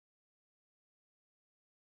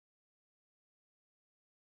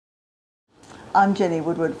I'm Jenny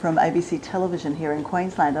Woodward from ABC Television here in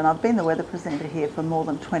Queensland, and I've been the weather presenter here for more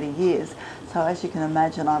than 20 years. So as you can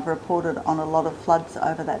imagine, I've reported on a lot of floods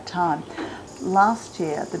over that time. Last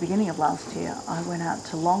year, at the beginning of last year, I went out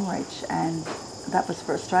to Longreach, and that was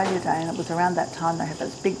for Australia Day, and it was around that time they had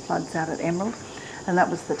those big floods out at Emerald, and that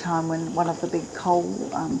was the time when one of the big coal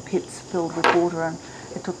pits filled with water, and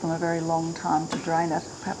it took them a very long time to drain it.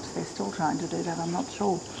 Perhaps they're still trying to do that, I'm not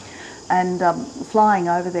sure. And flying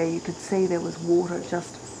over there, you could see there was water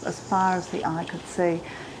just as far as the eye could see.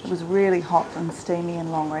 It was really hot and steamy in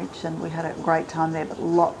Longreach, and we had a great time there, but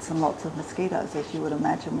lots and lots of mosquitoes, as you would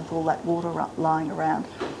imagine, with all that water lying around.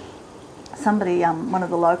 Somebody, one of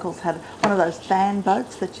the locals, had one of those fan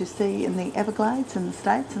boats that you see in the Everglades in the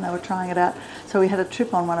States, and they were trying it out. So we had a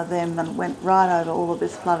trip on one of them and went right over all of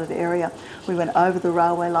this flooded area. We went over the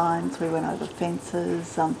railway lines, we went over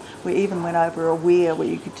fences, we even went over a weir where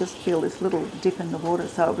you could just feel this little dip in the water.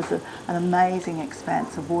 So it was an amazing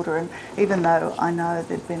expanse of water, and even though I know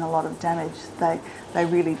there'd been a lot of damage, they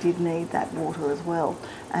really did need that water as well.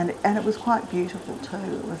 And it was quite beautiful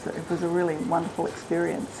too. It was a really wonderful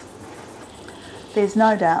experience. There's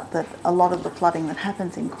no doubt that a lot of the flooding that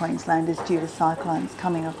happens in Queensland is due to cyclones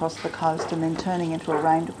coming across the coast and then turning into a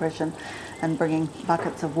rain depression and bringing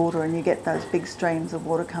buckets of water, and you get those big streams of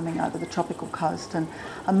water coming over the tropical coast and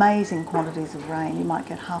amazing quantities of rain. You might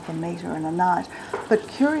get 1/2 metre in a night. But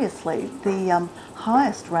curiously, the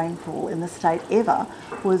highest rainfall in the state ever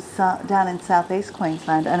was down in southeast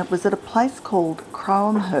Queensland, and it was at a place called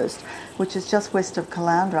Crowhamhurst, which is just west of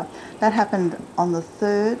Caloundra. That happened on the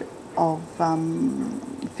 3rd of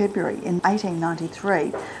February in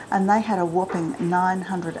 1893, and they had a whopping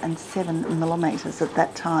 907 millimetres at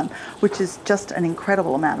that time, which is just an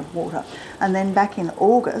incredible amount of water. And then back in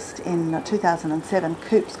August in 2007,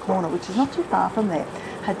 Coops Corner, which is not too far from there,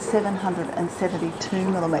 had 772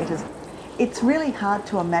 millimetres. It's really hard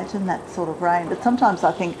to imagine that sort of rain, but sometimes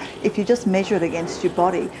I think if you just measure it against your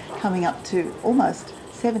body, coming up to almost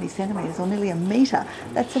 70 centimetres or nearly a metre,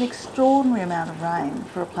 that's an extraordinary amount of rain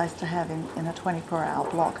for a place to have in a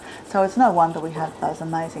 24-hour block. So it's no wonder we have those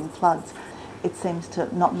amazing floods. It seems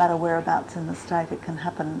to not matter whereabouts in the state, it can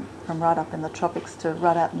happen from right up in the tropics to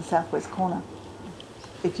right out in the southwest corner.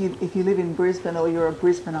 If you live in Brisbane or you're a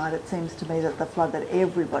Brisbaneite, it seems to me that the flood that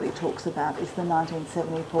everybody talks about is the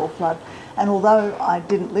 1974 flood. And although I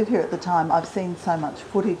didn't live here at the time, I've seen so much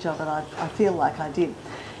footage of it, I feel like I did.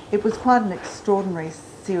 It was quite an extraordinary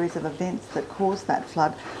series of events that caused that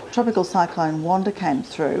flood. Tropical cyclone Wanda came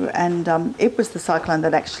through, and it was the cyclone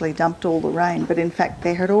that actually dumped all the rain, but in fact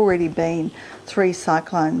there had already been 3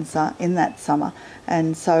 cyclones in that summer,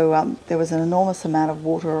 and so there was an enormous amount of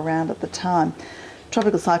water around at the time.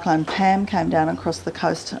 Tropical cyclone Pam came down across the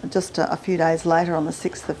coast just a few days later on the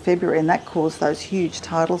 6th of February, and that caused those huge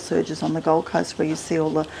tidal surges on the Gold Coast where you see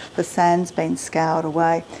all the sand's been scoured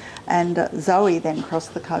away. And Zoe then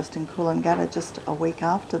crossed the coast in Coolangatta just a week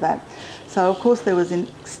after that. So of course there was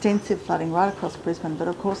extensive flooding right across Brisbane, but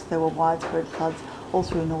of course there were widespread floods all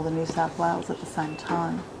through northern New South Wales at the same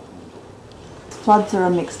time. Floods are a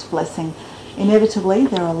mixed blessing. Inevitably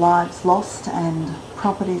there are lives lost and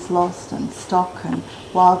properties lost and stock and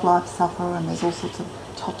wildlife suffer, and there's all sorts of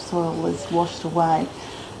topsoil is washed away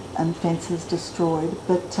and fences destroyed.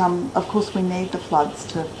 But of course we need the floods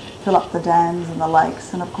to fill up the dams and the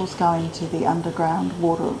lakes, and of course go into the underground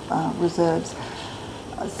water reserves.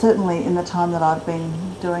 Certainly in the time that I've been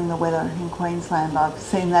doing the weather in Queensland, I've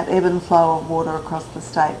seen that ebb and flow of water across the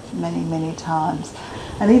state many, many times.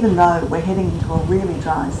 And even though we're heading into a really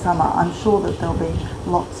dry summer, I'm sure that there'll be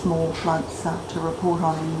lots more floods to report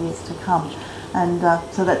on in years to come. And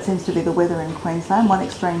so that seems to be the weather in Queensland, one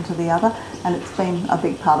extreme to the other, and it's been a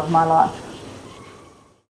big part of my life.